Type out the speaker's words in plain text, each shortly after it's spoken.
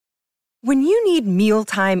When you need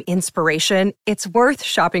mealtime inspiration, it's worth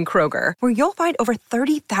shopping Kroger, where you'll find over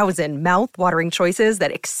 30,000 mouth-watering choices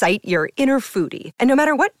that excite your inner foodie. And no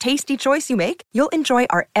matter what tasty choice you make, you'll enjoy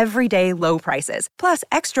our everyday low prices, plus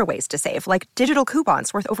extra ways to save, like digital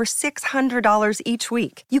coupons worth over $600 each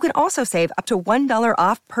week. You can also save up to $1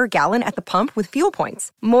 off per gallon at the pump with fuel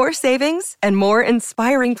points. More savings and more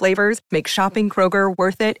inspiring flavors make shopping Kroger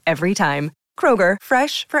worth it every time. Kroger,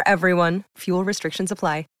 fresh for everyone. Fuel restrictions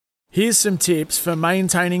apply. Here's some tips for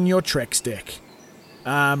maintaining your Trex deck.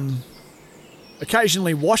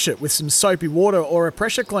 Occasionally wash it with some soapy water or a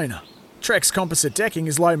pressure cleaner. Trex composite decking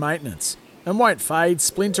is low maintenance and won't fade,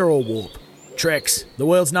 splinter or warp. Trex, the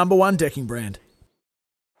world's #1 decking brand.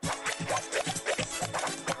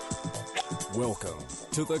 Welcome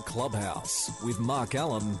to the Clubhouse with Mark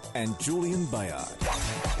Allen and Julian Bayard.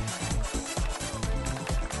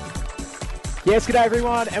 Yes, good day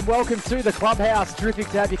everyone and welcome to the Clubhouse. Terrific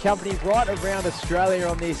to have your company right around Australia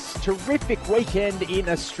on this terrific weekend in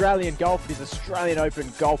Australian golf. It is Australian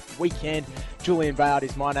Open Golf Weekend. Julian Bayard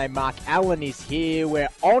is my name. Mark Allen is here. We're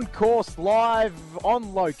on course live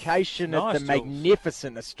on location at the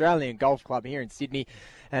magnificent Australian Golf Club here in Sydney.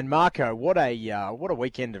 And Marco, what a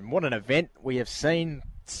weekend and what an event we have seen.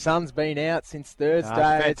 Sun's been out since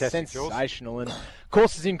Thursday. It's sensational, and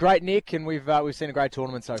course is in great nick, and we've seen a great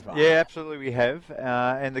tournament so far. Yeah, absolutely, we have.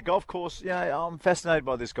 And the golf course, I'm fascinated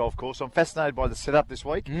by this golf course. I'm fascinated by the setup this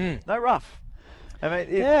week. No rough. I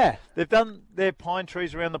mean, they've done their pine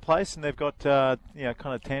trees around the place, and they've got kind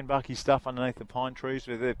of tanbarky stuff underneath the pine trees.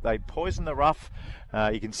 They poison the rough.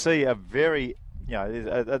 You can see a very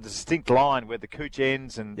a distinct line where the couch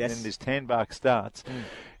ends and then this tanbark starts.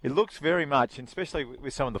 It looks very much, and especially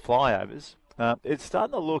with some of the flyovers, it's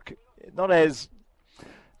starting to look not as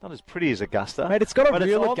pretty as Augusta. Mate, it's got a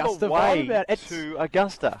real Augusta vibe about it. To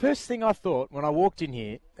Augusta. First thing I thought when I walked in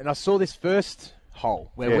here and I saw this first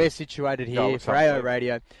hole where we're situated here for AO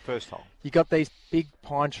Radio. First hole. You got these big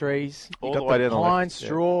pine trees. All you the got way the down pine the left.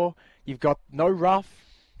 straw. You've got no rough.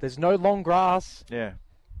 There's no long grass. Yeah.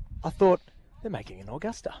 I thought, they're making an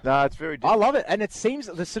Augusta. No, it's very different. I love it. And it seems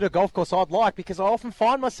the sort of golf course I'd like, because I often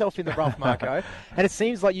find myself in the rough, Marco. And it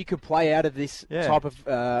seems like you could play out of this type of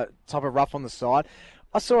rough on the side.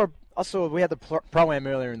 I saw we had the Pro-Am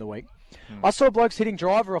earlier in the week. I saw blokes hitting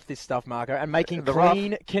driver off this stuff, Marco, and making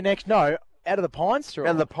clean connection. No, out of the pine straw.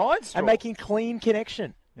 Out of the pine straw? And making clean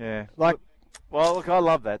connection. Yeah. Look, I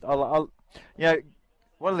love that.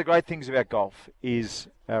 One of the great things about golf is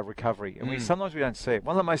recovery. And sometimes we don't see it.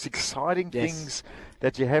 One of the most exciting things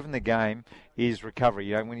that you have in the game is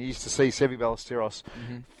recovery. When you used to see Seve Ballesteros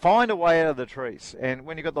find a way out of the trees. And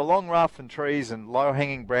when you've got the long rough and trees and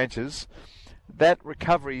low-hanging branches, that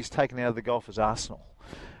recovery is taken out of the golfer's arsenal.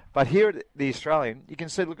 But here at the Australian, you can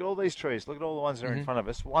see, look at all these trees. Look at all the ones that are in front of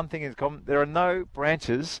us. One thing is common, there are no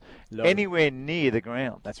branches anywhere near the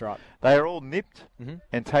ground. That's right. They are all nipped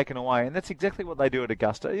and taken away. And that's exactly what they do at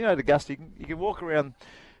Augusta. At Augusta, you can walk around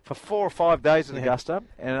for 4 or 5 days at Augusta,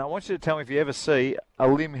 and I want you to tell me if you ever see a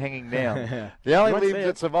limb hanging down. The only limbs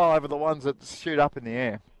that survive are the ones that shoot up in the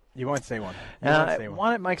air. You won't see one.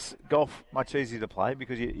 One, it makes golf much easier to play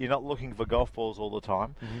because you're not looking for golf balls all the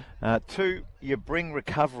time. Two, you bring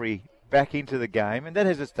recovery back into the game, and that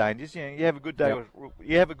has its dangers. You have a good day.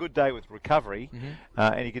 You have a good day with recovery,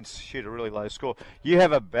 and you can shoot a really low score. You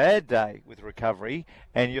have a bad day with recovery,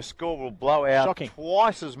 and your score will blow out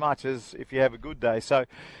twice as much as if you have a good day. So,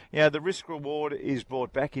 the risk reward is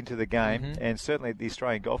brought back into the game, and certainly at the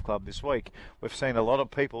Australian Golf Club this week, we've seen a lot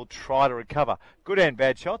of people try to recover. Good and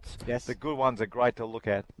bad shots. Yes. The good ones are great to look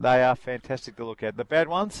at. They are fantastic to look at. The bad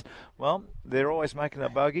ones, well, they're always making a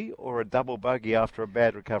bogey or a double bogey after a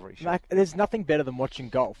bad recovery shot. There's nothing better than watching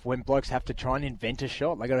golf when blokes have to try and invent a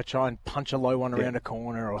shot. They got to try and punch a low one around a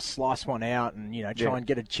corner or slice one out and try and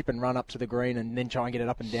get a chip and run up to the green and then try and get it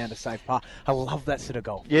up and down to save par. I love that sort of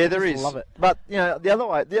golf. Yeah, there is. I love it. But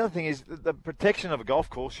the other thing is the protection of a golf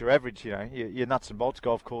course. Your average, your nuts and bolts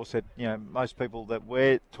golf course that most people that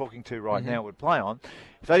we're talking to right now would play on.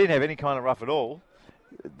 If they didn't have any kind of rough at all,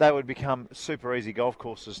 they would become super easy golf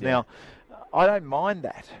courses. Yeah. Now, I don't mind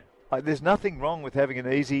that. There's nothing wrong with having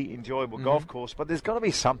an easy, enjoyable golf course, but there's got to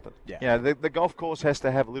be something. Yeah. The golf course has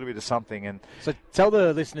to have a little bit of something. And so tell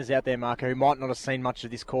the listeners out there, Marco, who might not have seen much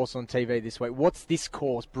of this course on TV this week, what's this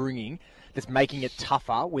course bringing that's making it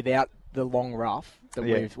tougher without the long rough that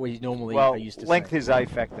we normally are used to length seeing? is a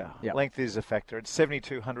factor. Yep. Length is a factor. It's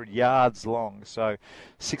 7,200 yards long, so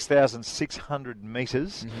 6,600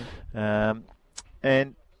 metres.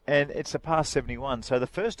 And and it's a par 71. So the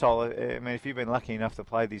first hole, I mean, if you've been lucky enough to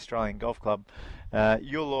play the Australian Golf Club,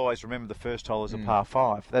 you'll always remember the first hole as a par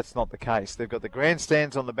 5. That's not the case. They've got the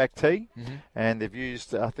grandstands on the back tee, and they've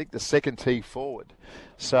used, I think, the second tee forward.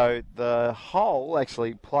 So the hole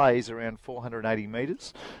actually plays around 480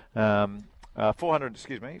 metres.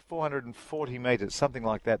 440 metres, something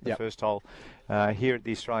like that, the first hole here at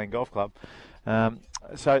the Australian Golf Club.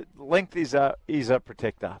 So length is a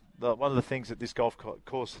protector. One of the things that this golf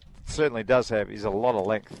course certainly does have is a lot of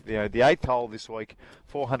length. The 8th hole this week,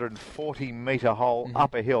 440-metre hole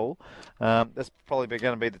up a hill. That's probably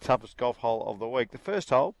going to be the toughest golf hole of the week. The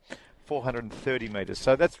first hole, 430 metres.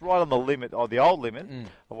 So that's right on the limit, or the old limit,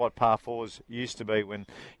 of what par 4s used to be when,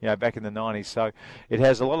 back in the 90s. So it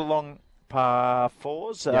has a lot of long par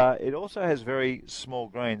 4s. It also has very small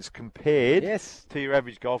greens compared to your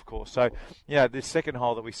average golf course. So, this second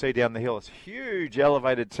hole that we see down the hill, it's huge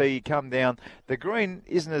elevated tee. You come down, the green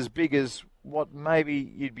isn't as big as what maybe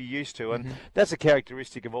you'd be used to, and that's a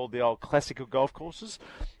characteristic of all the old classical golf courses.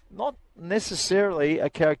 Not necessarily a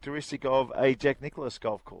characteristic of a Jack Nicklaus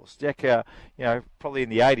golf course. Jack, probably in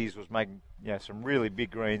the 80s was making some really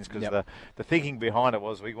big greens because the thinking behind it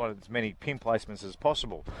was we wanted as many pin placements as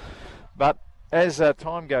possible. But as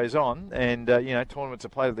time goes on and, tournaments are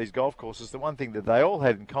played at these golf courses, the one thing that they all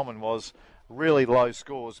had in common was really low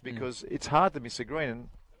scores because it's hard to miss a green.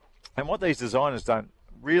 And what these designers don't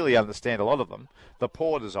really understand, a lot of them, the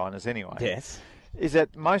poor designers anyway, is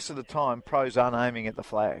that most of the time pros aren't aiming at the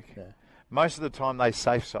flag. Most of the time they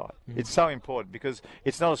safe side. It's so important because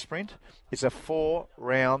it's not a sprint. It's a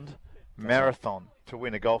 4-round marathon to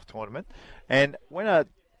win a golf tournament. And when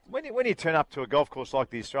you turn up to a golf course like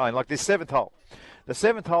the Australian, like this 7th hole, the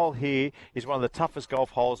 7th hole here is one of the toughest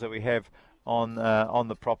golf holes that we have on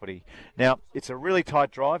the property. Now, it's a really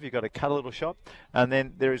tight drive. You've got to cut a little shot, and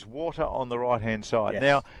then there is water on the right-hand side.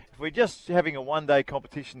 Now, if we're just having a one-day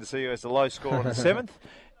competition to see who has the low score on the 7th,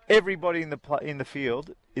 everybody in the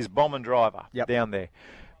field is bomb and driver down there.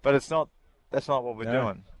 But that's not what we're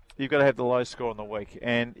doing. You've got to have the low score on the week.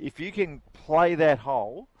 And if you can play that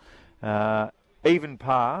hole even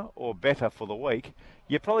par or better for the week,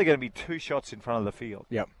 you're probably going to be 2 shots in front of the field.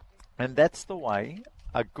 And that's the way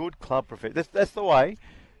a good club professional, that's the way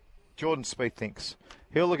Jordan Spieth thinks.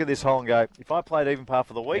 He'll look at this hole and go, if I played even par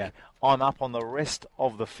for the week, I'm up on the rest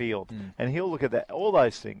of the field. And he'll look at all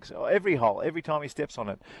those things, every hole, every time he steps on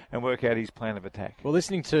it, and work out his plan of attack. Well,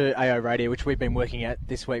 listening to AO Radio, which we've been working at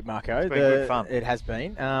this week, Marco, it's been good fun. It has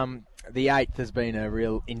been. The 8th has been a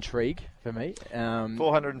real intrigue for me.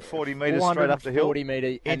 440 metres straight up the hill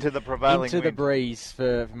into the prevailing into wind. The breeze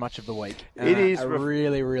for much of the week. It is a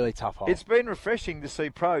really, really tough hole. It's been refreshing to see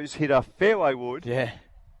pros hit a fairway wood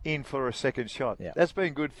in for a second shot. That's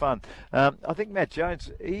been good fun. I think Matt Jones,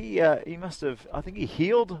 he must have, I think he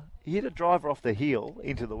hit a driver off the heel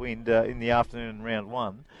into the wind in the afternoon in round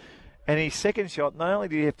 1. And his second shot, not only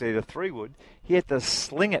did he have to hit a 3-wood, he had to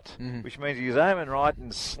sling it, which means he was aiming right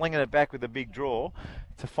and slinging it back with a big draw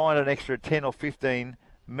to find an extra 10 or 15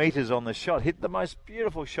 metres on the shot. Hit the most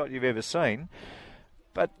beautiful shot you've ever seen.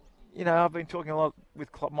 But, I've been talking a lot with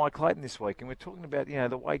Mike Clayton this week, and we're talking about,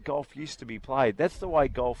 the way golf used to be played. That's the way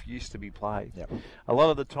golf used to be played. A lot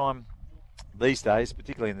of the time these days,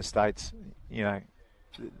 particularly in the States, the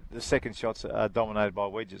second shots are dominated by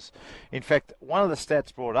wedges. In fact, one of the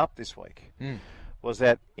stats brought up this week was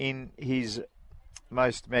that in his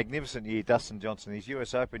most magnificent year, Dustin Johnson, his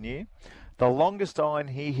US Open year, the longest iron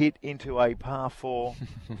he hit into a par 4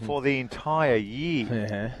 for the entire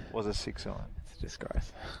year was a 6-iron. It's a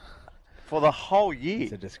disgrace. For the whole year.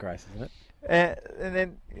 It's a disgrace, isn't it? And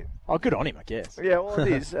then, good on him, I guess. Yeah, well,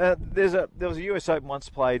 it is. There was a US Open once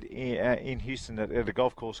played in Houston at a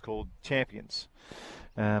golf course called Champions.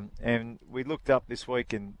 And we looked up this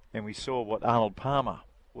week and we saw what Arnold Palmer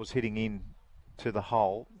was hitting in to the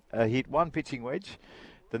hole. He hit one pitching wedge.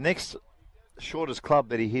 The next shortest club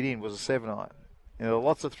that he hit in was a 7-iron. There were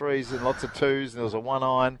lots of 3s and lots of 2s, and there was a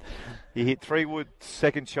 1-iron. He hit 3-wood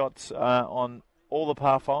second shots on all the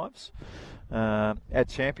par 5s at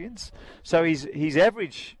Champions. So his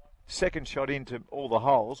average second shot into all the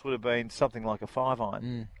holes would have been something like a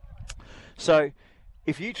 5-iron. So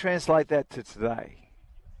if you translate that to today,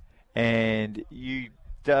 and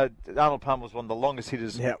Arnold Palmer was one of the longest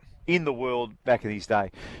hitters in the world back in his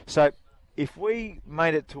day. So if we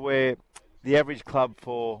made it to where the average club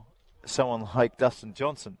for someone like Dustin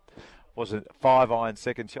Johnson was a 5-iron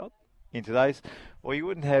second shot in today's, well, you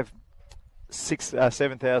wouldn't have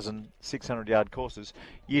 7,600-yard courses.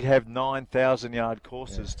 You'd have 9,000-yard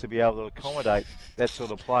courses to be able to accommodate that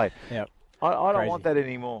sort of play. I don't Crazy. want that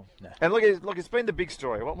anymore. No. And look, it's been the big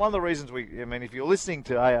story. One of the reasons if you're listening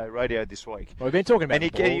to AA Radio this week, Well, we've been talking about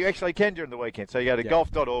and you actually can during the weekend. So you go to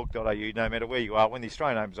golf.org.au, no matter where you are. When the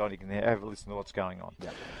Australian Open's on, you can have a listen to what's going on.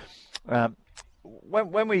 Yep.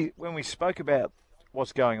 When we spoke about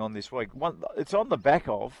what's going on this week, it's on the back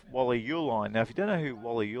of Wally Uline. Now, if you don't know who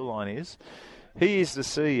Wally Uline is, he is the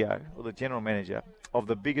CEO or the general manager of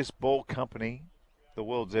the biggest ball company the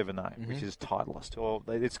world's ever known, which is Titleist, or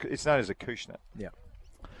it's known as Acushnet. Yeah.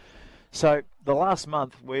 So the last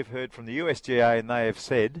month we've heard from the USGA, and they have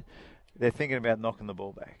said they're thinking about knocking the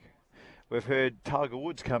ball back. We've heard Tiger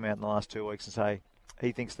Woods come out in the last 2 weeks and say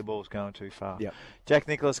he thinks the ball's going too far. Yep. Jack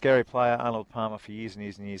Nicklaus, Gary Player, Arnold Palmer for years and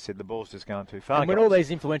years and years said the ball's just going too far. And when all these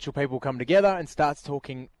influential people come together and starts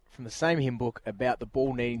talking from the same hymn book about the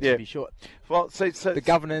ball needing to be short, well, so the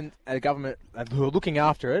government who are looking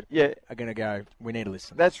after it are going to go, we need to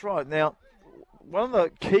listen. That's right. Now, one of the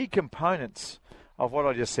key components of what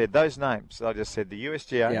I just said, those names that I just said, the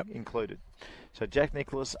USGA included. So Jack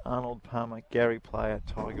Nicklaus, Arnold Palmer, Gary Player,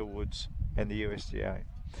 Tiger Woods, and the USGA.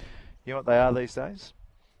 You know what they are these days?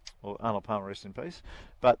 Well, Arnold Palmer, rest in peace.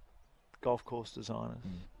 But golf course designers.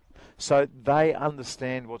 So they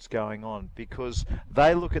understand what's going on because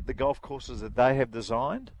they look at the golf courses that they have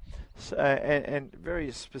designed, and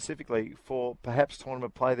very specifically for perhaps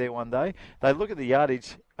tournament play there one day. They look at the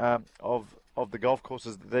yardage of the golf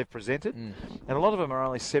courses that they've presented, and a lot of them are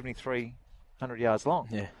only 7,300 yards long.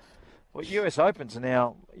 Yeah. Well, US Opens are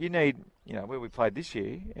now, you need, where we played this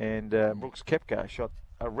year, and Brooks Koepka shot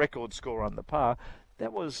a record score on the par.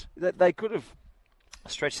 That they could have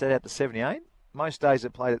stretched that out to 78. Most days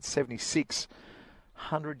it played at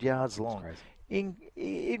 7,600 yards long.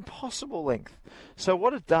 Impossible length. So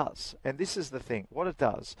what it does, and this is the thing, what it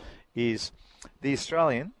does is the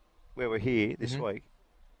Australian, where we're here this week,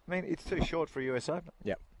 it's too short for a US Open.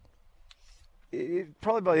 Yep.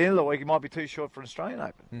 Probably by the end of the week, it might be too short for an Australian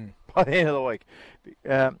Open. By the end of the week.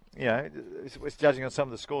 It's judging on some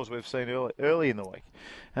of the scores we've seen early in the week.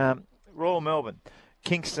 Royal Melbourne,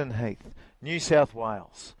 Kingston Heath, New South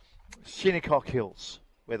Wales, Shinnecock Hills,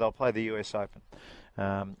 where they'll play the US Open.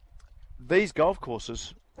 These golf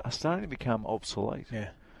courses are starting to become obsolete. Yeah.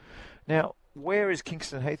 Now, where is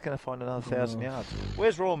Kingston Heath going to find another 1,000 yards?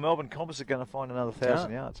 Where's Royal Melbourne Composite going to find another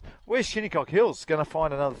 1,000 yards? Where's Shinnecock Hills going to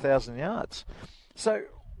find another 1,000 yards? So,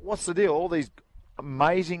 what's the deal? All these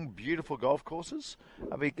amazing, beautiful golf courses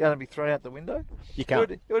are going to be thrown out the window? You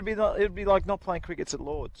can't. It would be like not playing crickets at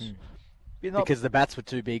Lords. Because the bats were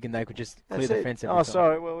too big and they could just clear the fence every time.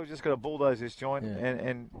 Sorry. Well, we've just got to bulldoze this joint.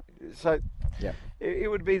 And so it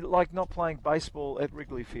would be like not playing baseball at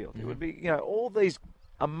Wrigley Field. It would be, all these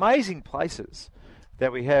amazing places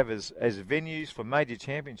that we have as venues for major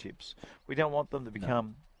championships. We don't want them to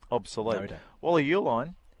become obsolete. No, we don't. Wally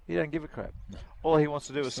Uline, he don't give a crap. No. All he wants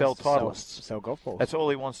to do is sell Titleists. Sell golf balls. That's all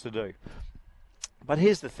he wants to do. But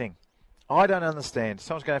here's the thing. I don't understand.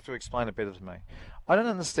 Someone's going to have to explain it better to me. I don't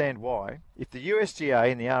understand why, if the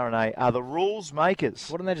USGA and the RNA are the rules makers,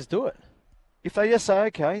 why don't they just do it? If they just say,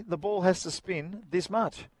 okay, the ball has to spin this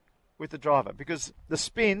much with the driver, because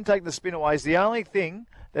taking the spin away is the only thing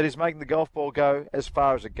that is making the golf ball go as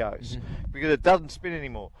far as it goes, because it doesn't spin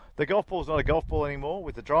anymore. The golf ball is not a golf ball anymore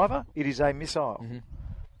with the driver. It is a missile.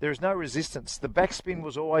 There is no resistance. The backspin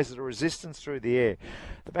was always the resistance through the air.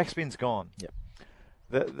 The backspin's gone. Yep.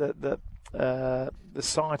 The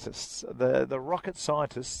scientists, the rocket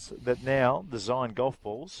scientists that now design golf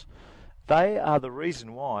balls, they are the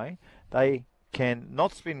reason why they can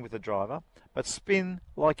not spin with the driver, but spin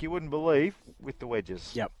like you wouldn't believe with the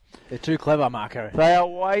wedges. Yep, they're too clever, Marco. They are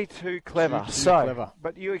way too clever. Too clever.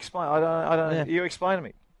 But you explain. I don't. Yeah. You explain to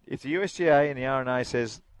me. If the USGA and the RNA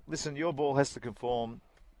says, listen, your ball has to conform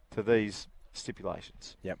to these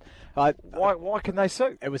stipulations. Yep. Why can they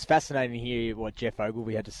sue? It was fascinating to hear what Jeff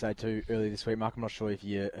Ogilvy had to say too earlier this week, Mark. I'm not sure if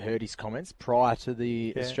you heard his comments prior to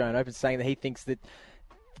the Australian Open, saying that he thinks that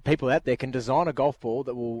people out there can design a golf ball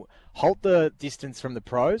that will halt the distance from the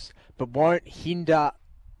pros, but won't hinder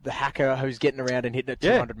the hacker who's getting around and hitting at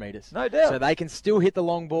 200 metres. No doubt. So they can still hit the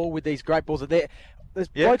long ball with these great balls. There's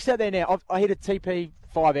blokes out there now. I hit a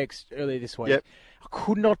TP5X earlier this week. Yep. I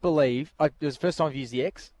could not believe, it was the first time I've used the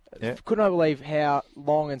X. Could not believe how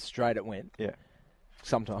long and straight it went. Yeah.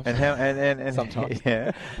 Sometimes. And how and sometimes.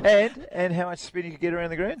 Yeah. and how much spin you could get around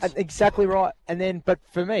the greens. Exactly right. And then, but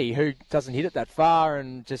for me, who doesn't hit it that far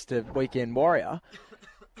and just a weekend warrior,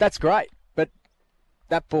 that's great. But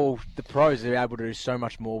that ball, the pros are able to do so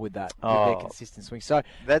much more with that, with their consistent swing. So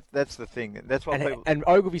that's the thing. That's what people. And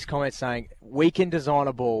Ogilvy's comment saying we can design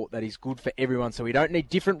a ball that is good for everyone, so we don't need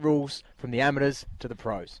different rules from the amateurs to the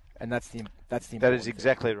pros. And that's That's the That important is thing.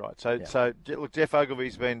 exactly right. So look, Jeff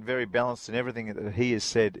Ogilvy's been very balanced in everything that he has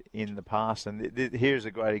said in the past, and here's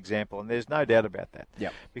a great example, and there's no doubt about that.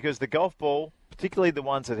 Yep. Because the golf ball, particularly the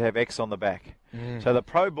ones that have X on the back, so the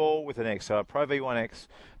Pro ball with an X, so a Pro V1X,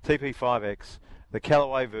 TP5X, the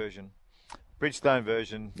Callaway version, Bridgestone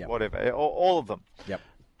version, whatever, all of them. Yep.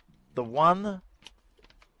 The one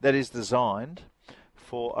that is designed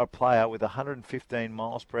for a player with 115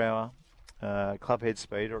 miles per hour club head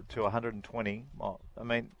speed or to 120. I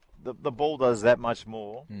mean, the ball does that much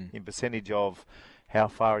more in percentage of how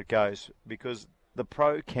far it goes, because the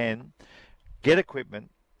Pro can get equipment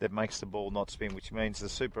that makes the ball not spin, which means the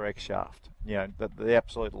Super X shaft, the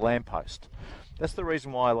absolute lamppost. That's the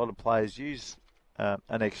reason why a lot of players use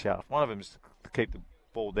an X shaft. One of them is to keep the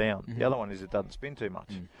ball down. The other one is it doesn't spin too much.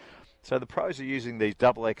 So the pros are using these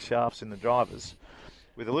double X shafts in the drivers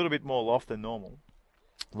with a little bit more loft than normal.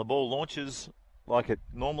 The ball launches like it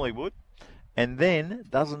normally would, and then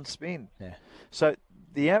doesn't spin. Yeah. So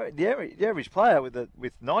the average player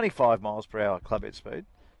with 95 miles per hour club head speed,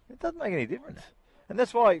 it doesn't make any difference. And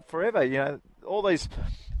that's why forever, a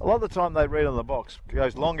lot of the time they read on the box, it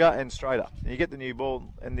goes longer and straighter. And you get the new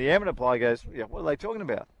ball, and the amateur player goes, what are they talking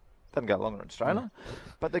about? Doesn't go longer and straighter.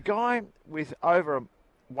 But the guy with over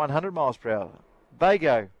 100 miles per hour, they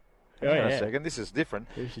go, hang on a second, this is different.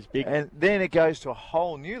 This is big. And then it goes to a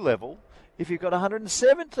whole new level if you've got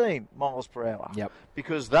 117 miles per hour. Yep.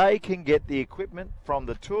 Because they can get the equipment from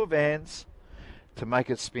the Tour vans to make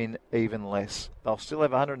it spin even less. They'll still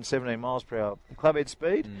have 117 miles per hour club head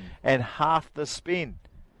speed and half the spin.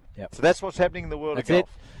 Yep. So that's what's happening in the world That's of golf.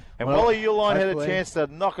 it. And Well, Wally Uline had a hopefully- chance to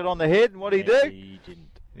knock it on the head, and what did he do? He didn't.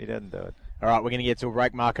 He didn't do it. All right, we're going to get to a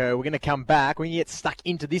break, Marco. We're going to come back. We're going to get stuck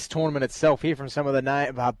into this tournament itself, hear from some of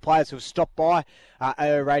the players who have stopped by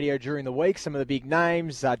AO Radio during the week, some of the big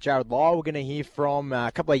names. Jared Lyle, we're going to hear from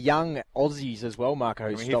a couple of young Aussies as well, Marco, who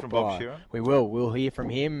Can we hear stopped from by. Bob Shearer? We will. We'll hear from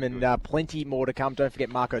him, and plenty more to come. Don't forget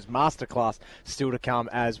Marco's masterclass still to come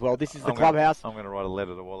as well. This is the Clubhouse. I'm going to write a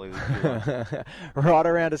letter to Wally. Right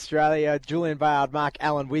around Australia. Julian Bayard, Mark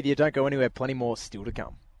Allen with you. Don't go anywhere. Plenty more still to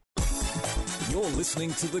come. You're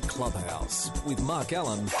listening to The Clubhouse with Mark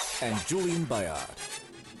Allen and Julian Bayard.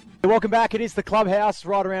 Welcome back. It is the Clubhouse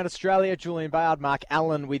right around Australia. Julian Bayard, Mark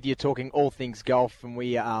Allen with you, talking all things golf, and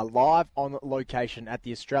we are live on location at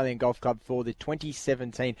the Australian Golf Club for the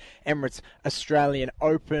 2017 Emirates Australian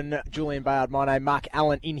Open. Julian Bayard, my name, Mark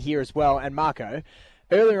Allen in here as well. And Marco,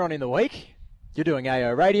 earlier on in the week, you're doing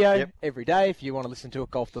AO Radio every day if you want to listen to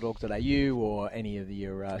it, golf.org.au or any of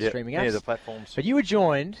your streaming apps. Any of the platforms. But you were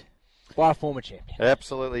joined by a former champion.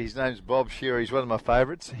 Absolutely. His name's Bob Shearer. He's one of my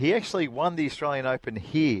favourites. He actually won the Australian Open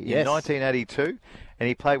here in 1982, and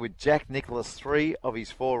he played with Jack Nicklaus 3 of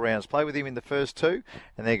his 4 rounds. Played with him in the first 2,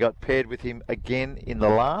 and then got paired with him again in the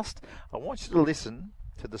last. I want you to listen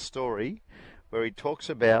to the story where he talks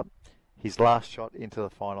about his last shot into the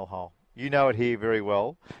final hole. You know it here very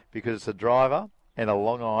well because it's a driver and a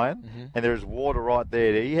long iron, and there's water right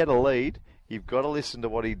there. He had a lead. You've got to listen to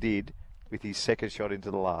what he did with his second shot into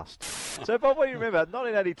the last. So, Bob, what do you remember?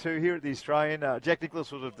 1982 here at the Australian, Jack Nicklaus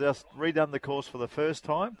would have just redone the course for the first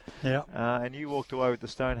time. Yeah. And you walked away with the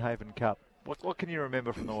Stonehaven Cup. What can you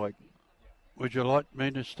remember from the week? Would you like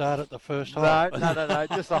me to start at the first hole? No.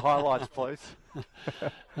 Just the highlights, please.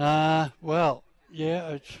 Well, yeah,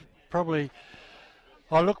 it's probably...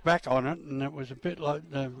 I look back on it, and it was a bit like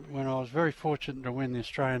when I was very fortunate to win the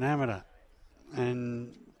Australian Amateur.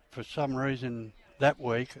 And for some reason that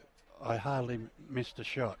week, I hardly missed a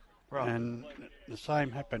shot. Right. And the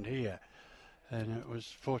same happened here. And it was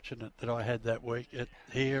fortunate that I had that week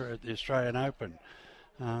here at the Australian Open.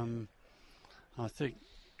 I think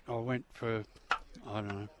I went for, I don't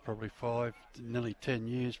know, probably 5, nearly 10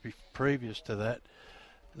 years previous to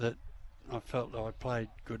that I felt I played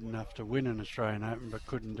good enough to win an Australian Open, but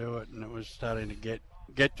couldn't do it, and it was starting to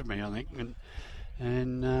get to me, I think.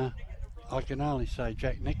 And I can only say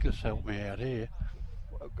Jack Nicklaus helped me out here.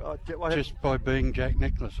 Just by being Jack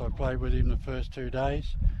Nicklaus. I played with him the first 2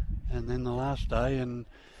 days and then the last day, and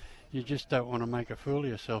you just don't want to make a fool of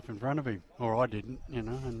yourself in front of him, or I didn't,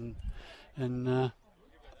 and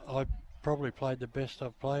I probably played the best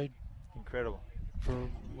I've played. Incredible.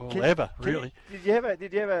 Ever, really. Did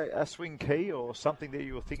you have a swing key or something that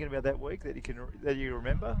you were thinking about that week that you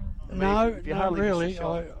remember? Not really.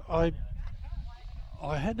 I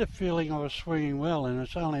had the feeling I was swinging well, and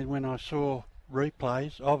it's only when I saw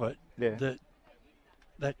replays of it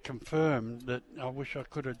that confirmed that I wish I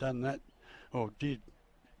could have done that, or did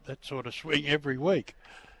that sort of swing every week.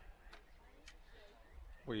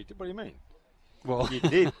 Well, you did. What do you mean? Well, you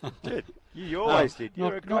did. You always did.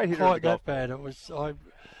 You're a great hitter of the golf. Not quite that bad. It was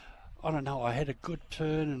I don't know, I had a good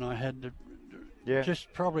turn and I had Yeah.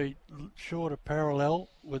 just probably short of parallel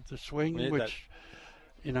with the swing, Yeah, which,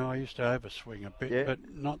 you know, I used to overswing a bit, Yeah. but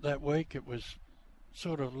not that week. It was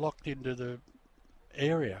sort of locked into the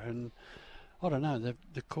area, and I don't know,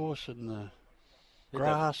 the course and the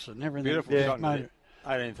grass and everything. Beautiful just shot, made it.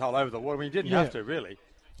 18th hole over the water. I mean, you didn't Yeah. have to, really.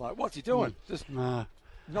 Like, what's he doing? Just Nah.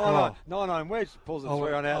 9-9 wedge, pulls the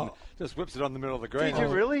 3-iron out and just whips it on the middle of the green. Did you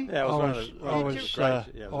really? Yeah, it was one of the I was great.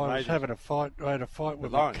 I was having a fight. I had a fight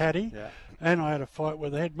with Lawrence. the caddy, Yeah. and I had a fight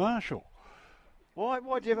with the head marshal.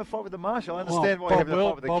 Why'd you have a fight with the marshal? I understand why you have a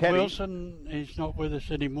fight with the Bob caddy. Wilson, he's not with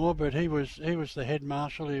us anymore, but he was the head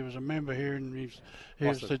marshal. He was a member here, and he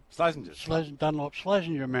was the Dunlop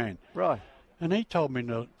Schlesinger man. Right. And he told me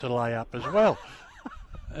to lay up as well.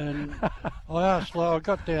 And I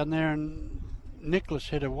got down there, and Nicholas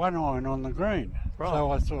hit a 1-iron on the green. Right.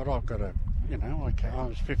 So I thought I've got to, I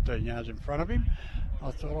was 15 yards in front of him.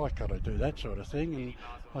 I thought I've got to do that sort of thing. And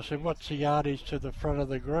I said, what's the yardage to the front of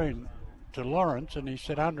the green to Lawrence? And he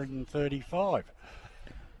said 135.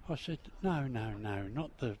 I said, no,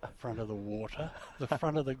 not the front of the water, the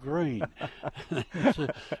front of the green.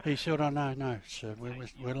 He said, oh, no, sir,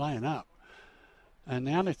 we're laying up. And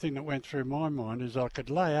the only thing that went through my mind is I could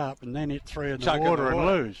lay up and then hit 3 in the water and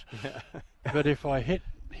lose. But if I hit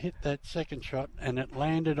that second shot and it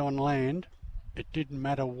landed on land, it didn't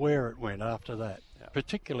matter where it went after that,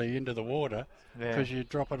 particularly into the water, because you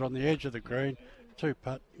drop it on the edge of the green,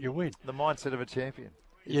 2-putt, you win. The mindset of a champion.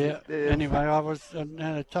 Yeah. Anyway, I was had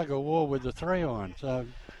a tug of war with the 3-iron. So.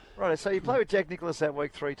 Right. So you played with Jack Nicklaus that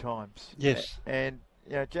week 3 times. Yes. And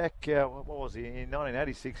Jack, what was he? In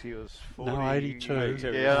 1986, he was 40. No, 82.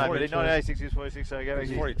 Yeah, but in 1986 he was 46. So he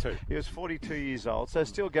was 42. He was 42 years old. So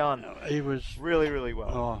still going. He was really, really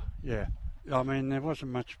well. Oh, yeah. I mean, there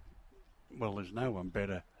wasn't much. Well, there's no one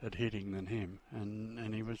better at hitting than him,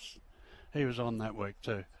 and he was on that week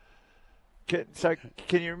too.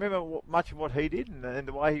 Can you remember much of what he did and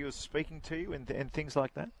the way he was speaking to you and things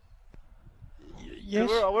like that? Yes.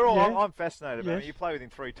 I'm fascinated about yes. it. You play with him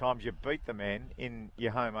 3 times. You beat the man in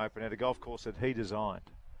your home open at a golf course that he designed.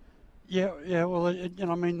 Yeah. Well,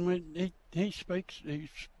 I mean, when he speaks. He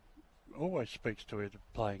always speaks to his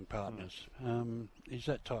playing partners. He's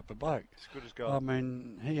that type of bloke. As good as gold. I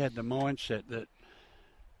mean, he had the mindset that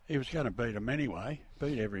he was going to beat them anyway,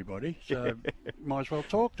 beat everybody, so might as well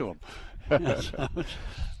talk to them.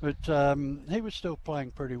 But he was still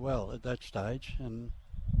playing pretty well at that stage, and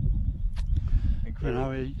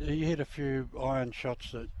incredible. He hit a few iron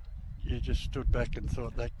shots that you just stood back and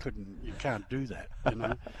thought you can't do that.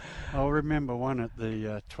 I remember one at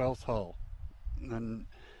the 12th hole, and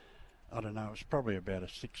I don't know, it was probably about a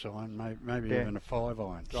 6-iron, maybe even a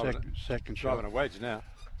 5-iron. Second shot. Driving a wedge now.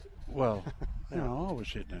 Well, I was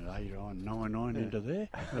hitting an 8-iron, 9-iron into there.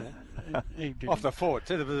 But he didn't. Off the forward,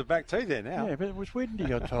 too. There's a back tee there now. Yeah, but it was windy,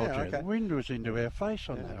 I told you. Okay. The wind was into our face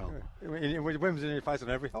on that hole. Wind was in your face on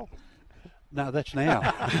every hole? No, that's now.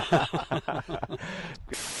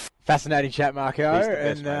 Fascinating chat, Marco. He's the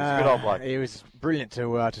best, mate. He's a good old bloke. He was brilliant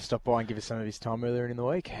to stop by and give us some of his time earlier in the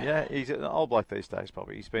week. Yeah, he's an old bloke these days,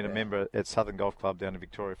 probably. He's been a member at Southern Golf Club down in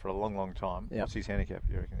Victoria for a long, long time. Yep. What's his handicap,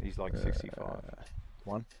 you reckon? He's like 65.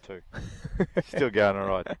 1. 2. Still going all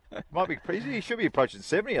right. He should be approaching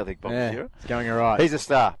 70, I think, Bob. Yeah, it's going all right. He's a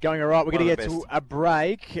star. Going all right. We're going to One of get the to a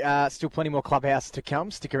break. Still plenty more Clubhouse to come.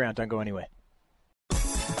 Stick around. Don't go anywhere.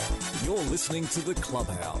 You're listening to The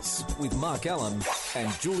Clubhouse with Mark Allen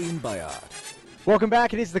and Julian Bayard. Welcome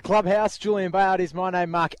back. It is the Clubhouse. Julian Bayard is my name.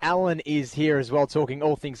 Mark Allen is here as well, talking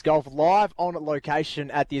all things golf, live on location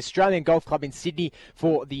at the Australian Golf Club in Sydney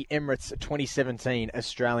for the Emirates 2017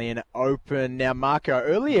 Australian Open. Now, Marco,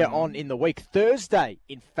 earlier on in the week, Thursday,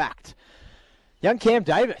 in fact, young Cam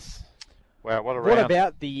Davis. Wow, what a What round.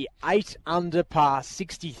 about the 8 under par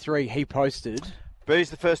 63 he posted?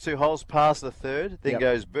 Birdies the first 2 holes, past the third, then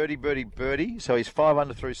goes birdie, birdie, birdie. So he's 5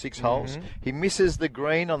 under through 6 holes. He misses the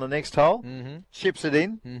green on the next hole, chips it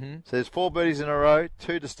in. So there's 4 birdies in a row,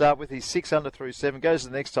 2 to start with. He's 6 under through 7, goes to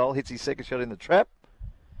the next hole, hits his second shot in the trap.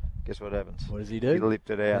 Guess what happens? What does he do? He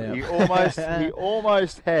lipped it out. Yeah. He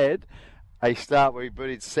almost had a start where he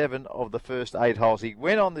birdied 7 of the first 8 holes. He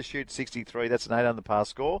went on to shoot 63. That's an 8 under par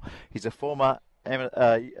score. He's a former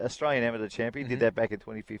Australian amateur champion. Did that back in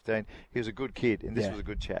 2015. He was a good kid, and this was a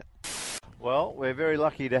good chat. Well, we're very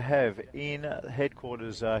lucky to have in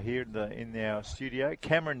headquarters here in our studio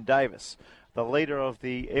Cameron Davis, the leader of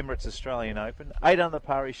the Emirates Australian Open. 8 under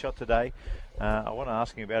par he shot today. I want to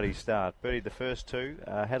ask him about his start. Birdied the first 2,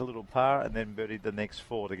 had a little par, and then birdied the next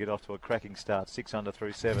 4 to get off to a cracking start. 6 under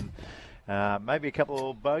through 7. Maybe a couple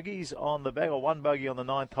of bogeys on the back, or one bogey on the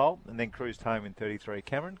 9th hole, and then cruised home in 33.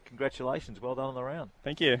 Cameron, congratulations. Well done on the round.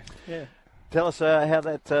 Thank you. Yeah. Tell us how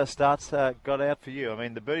that starts got out for you. I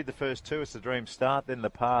mean, the birdie the first two, it's the dream start, then the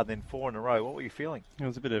par, then 4 in a row. What were you feeling? It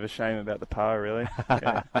was a bit of a shame about the par, really.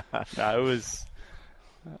 Yeah. No, it was.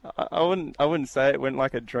 I wouldn't say it went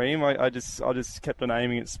like a dream. I just kept on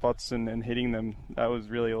aiming at spots and hitting them. That was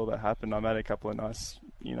really all that happened. I made a couple of nice,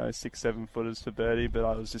 6-7 footers for birdie, but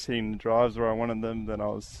I was just hitting the drives where I wanted them. Then I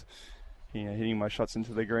was, hitting my shots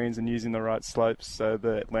into the greens and using the right slopes, so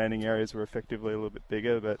the landing areas were effectively a little bit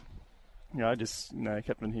bigger. But I just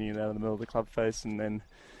kept on hitting it out of the middle of the club face, and then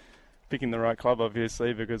picking the right club,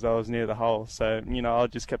 obviously, because I was near the hole. So I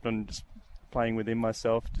just kept on just playing within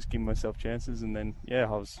myself, just giving myself chances, and then I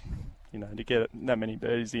was, to get that many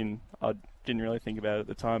birdies in, I didn't really think about it at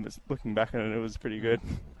the time, but looking back on it, it was pretty good.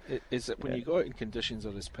 Is it when you go out and conditions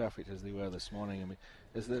are as perfect as they were this morning? I mean,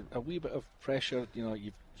 is there a wee bit of pressure?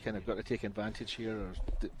 You've kind of got to take advantage here, or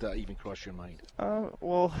did that even cross your mind?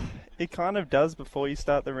 Well, it kind of does before you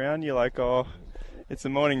start the round. You're like, it's a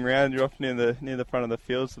morning round. You're off near the front of the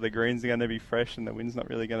field, so the greens are going to be fresh and the wind's not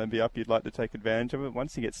really going to be up. You'd like to take advantage of it.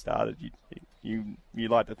 Once you get started, you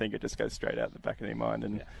like to think it just goes straight out the back of your mind,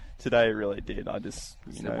 and today it really did. I just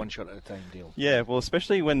it's a one shot at a time deal. Yeah, well,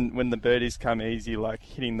 especially when the birdies come easy, like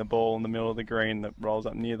hitting the ball in the middle of the green that rolls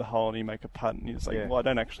up near the hole and you make a putt, and it's like, well, I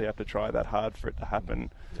don't actually have to try that hard for it to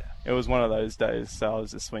happen. Yeah. It was one of those days, so I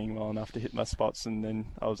was just swinging well enough to hit my spots, and then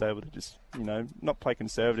I was able to just, not play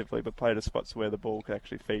conservatively, but play to spots where the ball could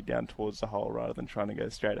actually feed down towards the hole rather than trying to go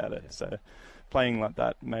straight at it. So playing like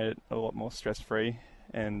that made it a lot more stress-free,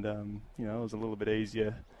 and, it was a little bit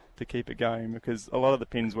easier to keep it going, because a lot of the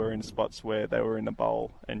pins were in spots where they were in the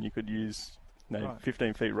bowl, and you could use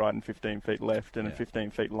 15 feet right and 15 feet left and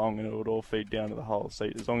 15 feet long, and it would all feed down to the hole. So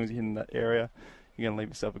as long as you're in that area, you're going to leave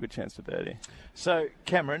yourself a good chance for birdie. So,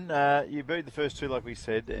 Cameron, you birdied the first two, like we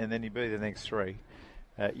said, and then you birdied the next three.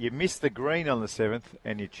 You missed the green on the 7th,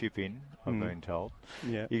 and you chip in, I've been told.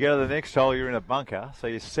 Yeah. You go to the next hole, you're in a bunker, so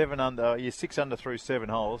you're 6 under through 7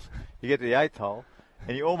 holes. You get to the 8th hole,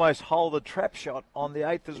 and you almost hold a trap shot on the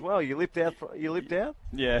 8th as well. You lipped out.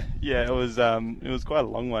 Yeah. It was quite a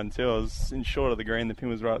long one too. I was in short of the green. The pin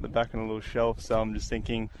was right at the back on a little shelf, so I'm just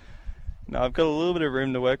thinking, I've got a little bit of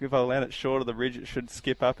room to work. If I land it short of the ridge, it should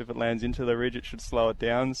skip up. If it lands into the ridge, it should slow it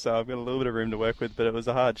down. So I've got a little bit of room to work with, but it was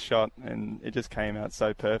a hard shot, and it just came out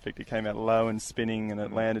so perfect. It came out low and spinning, and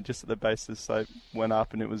it landed just at the base of the slope, went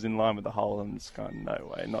up, and it was in line with the hole. And it's going,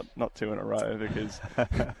 no way, not 2 in a row, because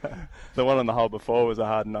the one on the hole before was a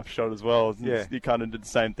hard enough shot as well. Yeah. You kind of did the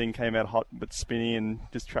same thing, came out hot but spinny, and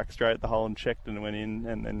just tracked straight at the hole and checked and went in,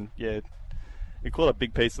 and then, it caught a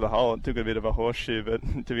big piece of the hole. It took a bit of a horseshoe,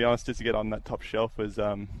 but to be honest, just to get on that top shelf was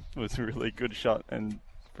a really good shot, and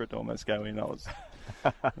for it to almost go in, I was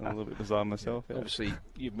a little bit bizarre myself. Yeah. Obviously,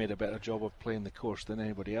 you've made a better job of playing the course than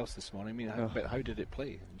anybody else this morning. I mean, how did it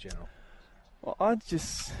play in general? Well, I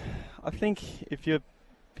think if you're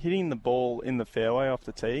hitting the ball in the fairway off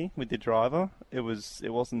the tee with your driver, it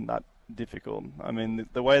wasn't that difficult. I mean,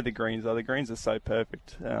 the way the greens are so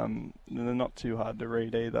perfect. They're not too hard to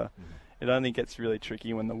read either. It only gets really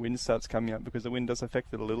tricky when the wind starts coming up, because the wind does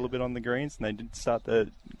affect it a little bit on the greens, and they did start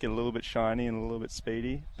to get a little bit shiny and a little bit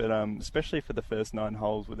speedy. But especially for the first 9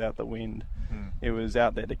 holes without the wind, it was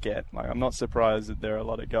out there to get. Like, I'm not surprised that there are a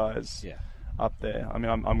lot of guys up there. I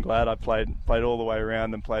mean, I'm glad I played all the way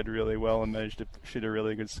around and played really well and managed to shoot a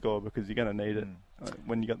really good score, because you're going to need it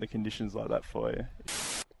when you got the conditions like that for you.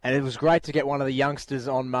 And it was great to get one of the youngsters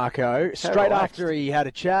on, Marco. Straight after he had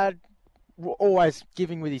a chat, always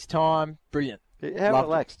giving with his time. Brilliant. How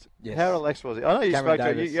relaxed? Yes. How relaxed was he? I know you Cameron spoke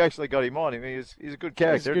to Davis. you actually got him on. I mean, he's a good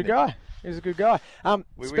character. He's a good guy.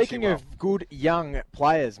 We Speaking wish him of good young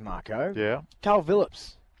players, Marco. Yeah. Carl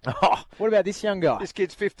Phillips. What about this young guy? This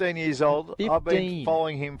kid's 15 years old. 15. I've been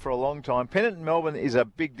following him for a long time. Pennant in Melbourne is a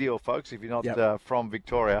big deal, folks, if you're not from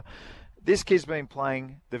Victoria. This kid's been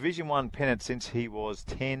playing Division 1 pennant since he was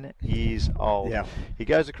 10 years old. Yeah. He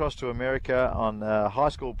goes across to America on a high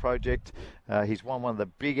school project. He's won one of the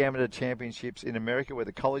big amateur championships in America where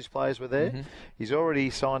the college players were there. Mm-hmm. He's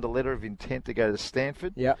already signed a letter of intent to go to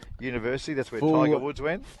Stanford University. That's where Tiger Woods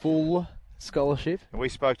went. Full scholarship. And we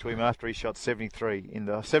spoke to him after he shot 73 in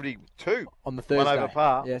the 72 on the Thursday. 1 over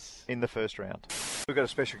par yes. in the first round. We've got a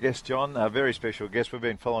special guest, John, a very special guest. We've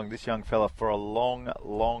been following this young fella for a long,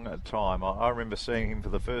 long time. I remember seeing him for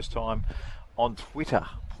the first time on Twitter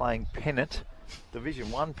playing pennant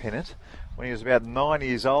Division 1 pennant when he was about 9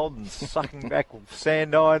 years old and sucking back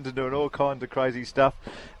sand irons and doing all kinds of crazy stuff.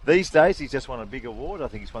 These days, he's just won a big award. I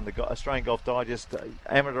think he's won the Australian Golf Digest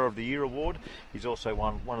Amateur of the Year award. He's also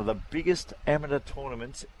won one of the biggest amateur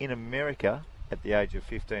tournaments in America at the age of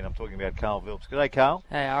 15. I'm talking about Carl Vilps. G'day, Carl.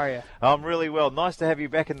 Hey, how are you? I'm really well. Nice to have you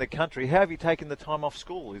back in the country. How have you taken the time off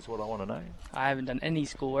school is what I want to know. I haven't done any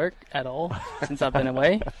schoolwork at all since I've been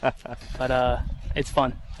away, but it's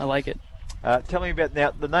fun. I like it. Tell me about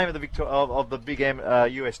now the name of the big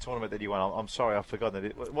US tournament that you won. I'm sorry, I've forgotten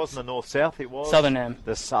it. It wasn't the North-South, it was Southern Am.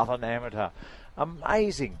 The Southern Amateur.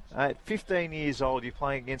 Amazing. At 15 years old, you're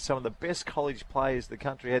playing against some of the best college players the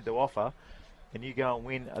country had to offer, and you go and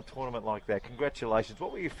win a tournament like that. Congratulations.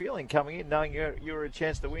 What were you feeling coming in, knowing you were a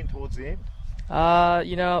chance to win towards the end?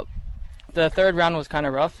 The third round was kind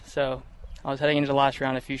of rough, so I was heading into the last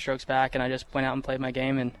round a few strokes back, and I just went out and played my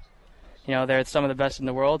game, and they're some of the best in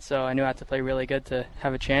the world, so I knew I had to play really good to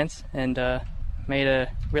have a chance, and made a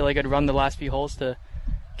really good run the last few holes to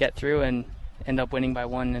get through and end up winning by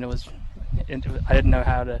one, and I didn't know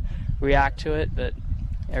how to react to it, but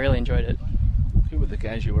I really enjoyed it. Who were the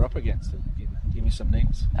guys you were up against? Give me some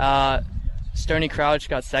names. Stoney Crouch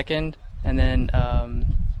got second, and then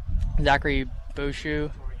Zachary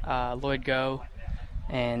Boshu, Lloyd Go,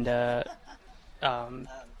 and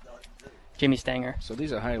Jimmy Stanger. So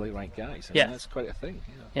these are highly ranked guys. Yeah, that's quite a thing.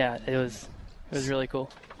 Yeah, it was really cool.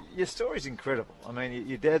 Your story's incredible. I mean,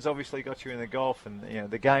 your dad's obviously got you in the golf, and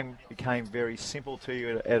the game became very simple to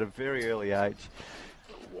you at a very early age.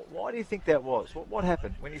 Why do you think that was? What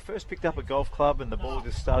happened when you first picked up a golf club and the ball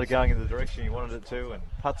just started going in the direction you wanted it to, and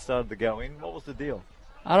putts started to go in? What was the deal?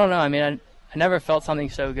 I don't know. I mean, I never felt something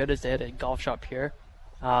so good as to hit a golf shot pure,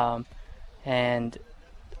 and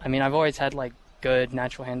I mean, I've always had like good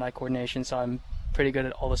natural hand-eye coordination, so I'm pretty good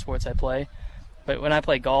at all the sports I play. But when I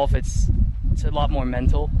play golf, it's a lot more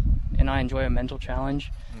mental, and I enjoy a mental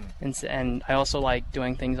challenge. And I also like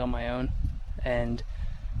doing things on my own, and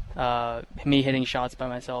me hitting shots by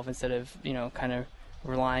myself instead of kind of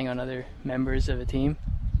relying on other members of a team.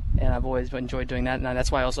 And I've always enjoyed doing that, and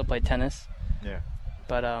that's why I also play tennis. Yeah.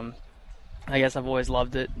 But I guess I've always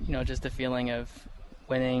loved it, just the feeling of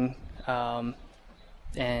winning.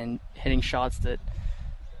 And hitting shots that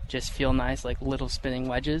just feel nice, like little spinning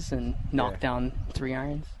wedges and knock down 3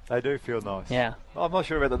 irons. They do feel nice. Yeah. I'm not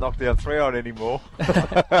sure about the knockdown 3 iron anymore.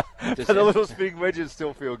 But the little spinning wedges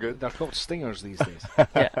still feel good. They're called stingers these days.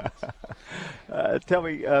 Yeah. Tell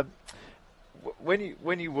me,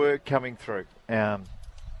 when you were coming through,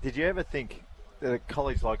 did you ever think that a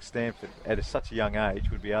college like Stanford, at such a young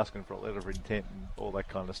age, would be asking for a letter of intent and all that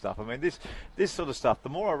kind of stuff? I mean, this sort of stuff, the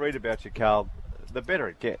more I read about you, Carl, the better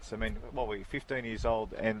it gets. I mean, what were you, 15 years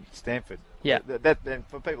old and Stanford? Yeah. And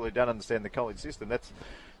for people who don't understand the college system,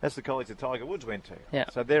 that's the college that Tiger Woods went to. Yeah.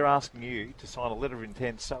 So they're asking you to sign a letter of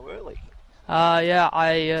intent so early. Yeah,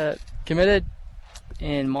 I committed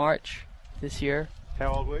in March this year.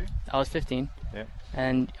 How old were you? I was 15. Yeah.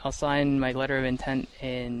 And I'll sign my letter of intent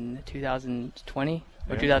in 2020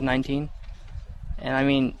 or 2019. And I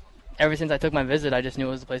mean, ever since I took my visit, I just knew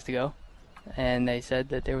it was the place to go. And they said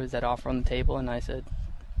that there was that offer on the table, and I said,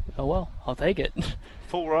 oh, well, I'll take it.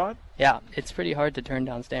 Full ride? Yeah, it's pretty hard to turn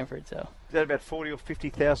down Stanford. So Is that about $40,000 or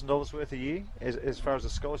 $50,000 worth a year, as far as the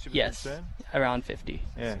scholarship is concerned? Yes, around 50.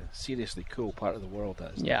 Yeah. It's a seriously cool part of the world,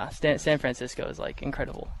 that is. Yeah, San Francisco is like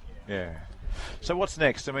incredible. Yeah. So what's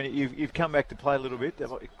next? I mean, you've come back to play a little bit.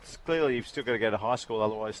 Clearly, you've still got to go to high school,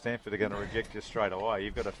 otherwise Stanford are going to reject you straight away.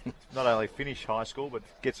 You've got to not only finish high school, but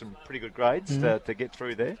get some pretty good grades to get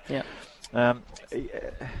through there. Yeah.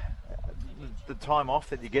 The time off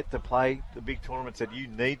that you get to play the big tournaments that you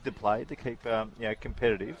need to play to keep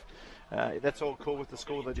competitive, that's all cool with the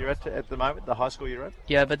school that you're at the moment, the high school you're at?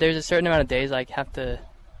 Yeah, but there's a certain amount of days I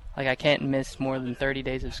can't miss more than 30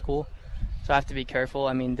 days of school. So I have to be careful.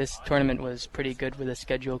 I mean, this tournament was pretty good with the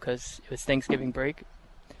schedule because it was Thanksgiving break.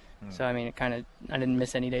 So, I mean, I didn't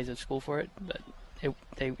miss any days of school for it, but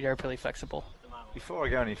they're pretty flexible. Before I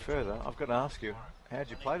go any further, I've got to ask you, how'd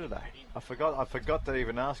you play today? I forgot to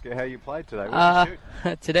even ask you how you played today. What did you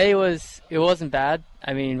shoot? Today it wasn't bad.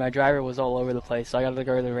 I mean, my driver was all over the place, so I got to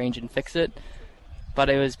go to the range and fix it. But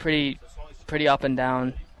it was pretty up and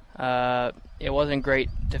down. It wasn't great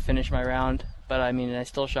to finish my round. But, I mean, I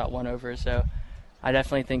still shot 1 over, so I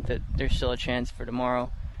definitely think that there's still a chance for tomorrow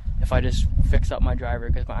if I just fix up my driver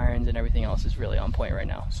because my irons and everything else is really on point right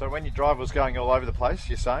now. So when your driver was going all over the place,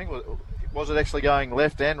 you're saying, was it actually going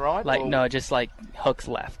left and right? No, just like hooks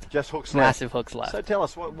left. Just hooks left? Massive hooks left. So tell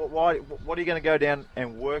us, what are you going to go down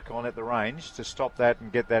and work on at the range to stop that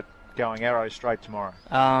and get that going arrow straight tomorrow?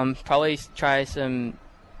 Probably try some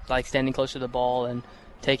like standing closer to the ball and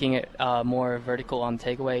taking it more vertical on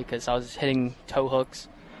takeaway because I was hitting toe hooks.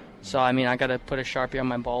 So, I mean, I got to put a Sharpie on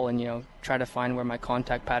my ball and, try to find where my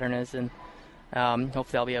contact pattern is. And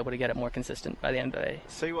hopefully I'll be able to get it more consistent by the end of the day.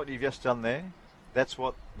 See what you've just done there? That's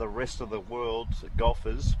what the rest of the world's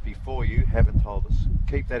golfers before you haven't told us.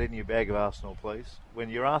 Keep that in your bag of arsenal, please. When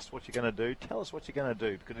you're asked what you're going to do, tell us what you're going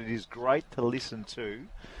to do, because it is great to listen to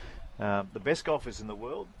the best golfers in the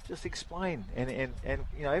world just explain. And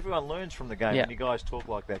everyone learns from the game when you guys talk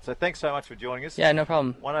like that. So thanks so much for joining us. Yeah, no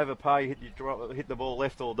problem. 1 over par, you hit the ball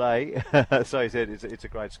left all day. So he said it's a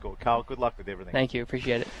great score. Carl, good luck with everything. Thank you.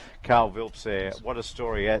 Appreciate it. Carl Vilps there. What a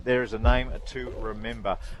story. There is a name to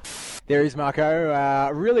remember. There is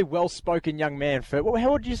Marco, really well-spoken young man. How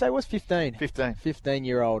old did you say it was? 15? 15.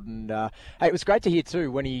 15-year-old. And hey, it was great to hear,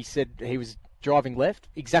 too, when he said he was driving left,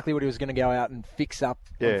 exactly what he was going to go out and fix up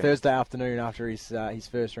on Thursday afternoon after his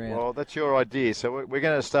first round. Well, that's your idea. So we're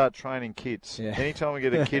going to start training kids. Yeah. Anytime we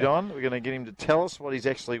get a kid on, we're going to get him to tell us what he's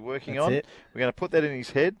actually working on. It. We're going to put that in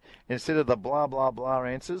his head instead of the blah, blah, blah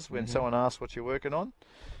answers when someone asks what you're working on.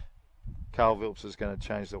 Carl Vilps is going to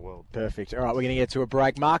change the world. Perfect. All right, we're going to get to a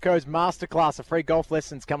break. Marco's Masterclass of free golf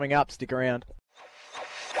lessons coming up. Stick around.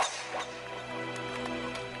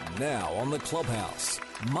 Now on the Clubhouse,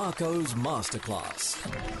 Marco's Masterclass.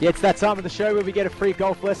 Yeah, it's that time of the show where we get a free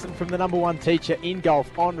golf lesson from the #1 teacher in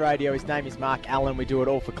golf on radio. His name is Mark Allen. We do it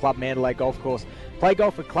all for Club Mandalay Golf Course. Play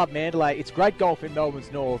golf at Club Mandalay. It's great golf in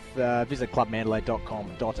Melbourne's north. Visit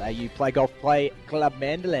clubmandalay.com.au. Play golf, play Club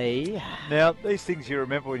Mandalay. Now, these things you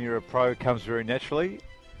remember when you're a pro comes very naturally,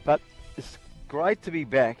 but it's great to be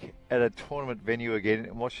back at a tournament venue again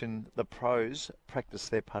and watching the pros practice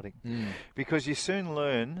their putting. Because you soon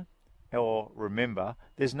learn or remember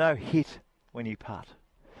there's no hit when you putt.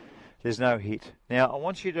 There's no hit. Now, I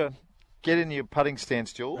want you to get in your putting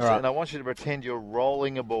stance, Jules, and I want you to pretend you're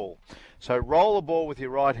rolling a ball. So roll a ball with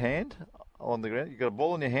your right hand on the ground. You've got a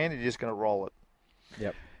ball in your hand and you're just going to roll it.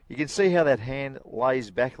 Yep. You can see how that hand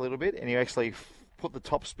lays back a little bit and you actually put the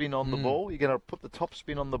top spin on the ball. You're going to put the top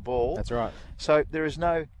spin on the ball. That's right. So there is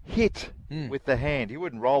no hit with the hand. You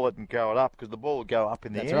wouldn't roll it and go it up because the ball would go up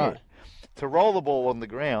in the air. That's right. To roll the ball on the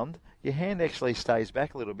ground, your hand actually stays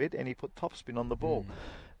back a little bit and you put top spin on the ball.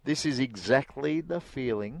 This is exactly the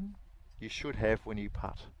feeling you should have when you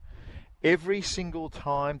putt. Every single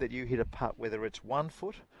time that you hit a putt, whether it's 1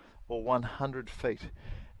 foot or 100 feet,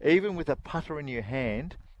 even with a putter in your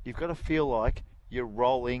hand, you've got to feel like you're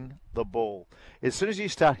rolling the ball. As soon as you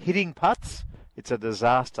start hitting putts, it's a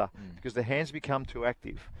disaster because the hands become too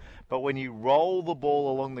active. But when you roll the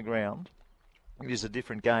ball along the ground, it is a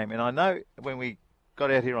different game. And I know when we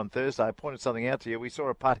got out here on Thursday, I pointed something out to you. We saw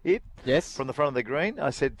a putt hit from the front of the green. I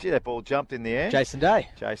said, gee, that ball jumped in the air. Jason Day.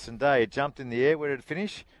 It jumped in the air. Where did it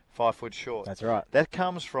finish? 5 foot short. That's right. That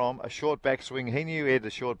comes from a short backswing. He knew he had a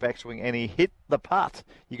short backswing and he hit the putt.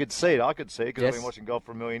 You could see it. I could see it because I've been watching golf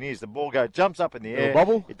for a million years. The ball jumps up in the air.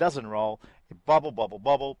 Bobble. It doesn't roll. It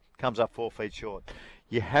bobble, comes up 4 feet short.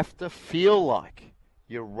 You have to feel like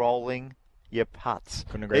you're rolling your putts,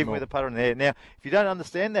 even with a putter in the air. Now, if you don't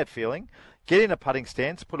understand that feeling, get in a putting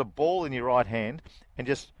stance, put a ball in your right hand, and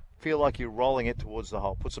just feel like you're rolling it towards the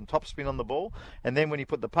hole. Put some top spin on the ball, and then when you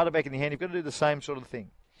put the putter back in your hand, you've got to do the same sort of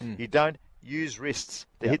thing. You don't use wrists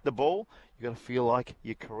to hit the ball. You've got to feel like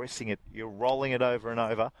you're caressing it. You're rolling it over and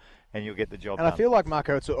over, and you'll get the job done. And I feel like,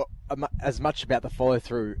 Marco, it's as much about the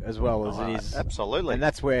follow-through as well as it is. Absolutely. And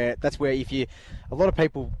that's where a lot of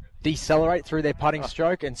people decelerate through their putting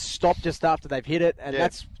stroke and stop just after they've hit it, and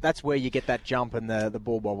that's where you get that jump and the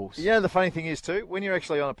ball bobbles. Yeah, the funny thing is too, when you're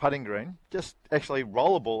actually on a putting green, just actually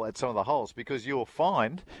roll a ball at some of the holes, because you'll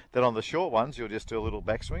find that on the short ones you'll just do a little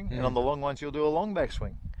backswing, and on the long ones you'll do a long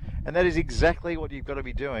backswing. And that is exactly what you've got to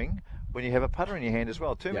be doing when you have a putter in your hand as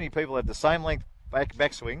well. Too many people have the same length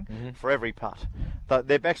backswing for every putt.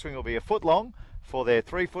 Their backswing will be a foot long for their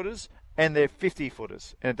 3-footers and they're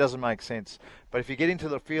 50-footers, and it doesn't make sense. But if you get into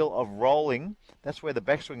the feel of rolling, that's where the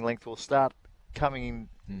backswing length will start coming in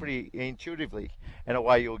pretty intuitively, and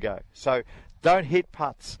away you'll go. So don't hit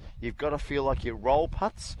putts. You've got to feel like you roll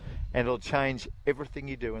putts, and it'll change everything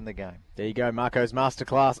you do in the game. There you go, Marco's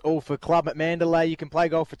Masterclass, all for Club at Mandalay. You can play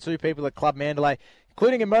golf for 2 people at Club Mandalay,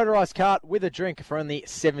 including a motorised cart with a drink for only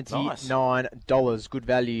 $79. Good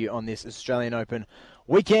value on this Australian Open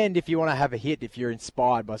weekend if you want to have a hit, if you're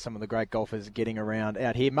inspired by some of the great golfers getting around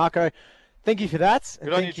out here. Marco, thank you for that.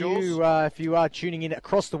 Good on you, Jules. If you are tuning in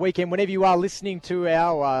across the weekend, whenever you are listening to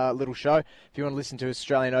our little show, if you want to listen to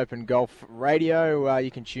Australian Open Golf Radio,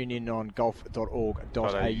 you can tune in on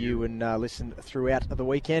golf.org.au and listen throughout the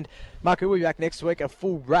weekend. Marco, we'll be back next week, a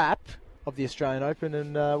full wrap of the Australian Open,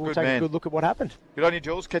 and we'll Good take man. a good look at what happened. Good on you,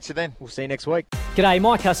 Jules. Catch you then. We'll see you next week. G'day,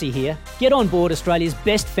 Mike Hussey here. Get on board Australia's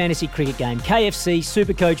best fantasy cricket game, KFC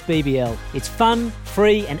Supercoach BBL. It's fun,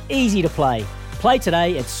 free and easy to play. Play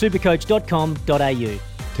today at supercoach.com.au.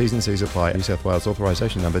 T's and C's apply. New South Wales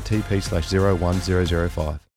authorisation number TP/01005.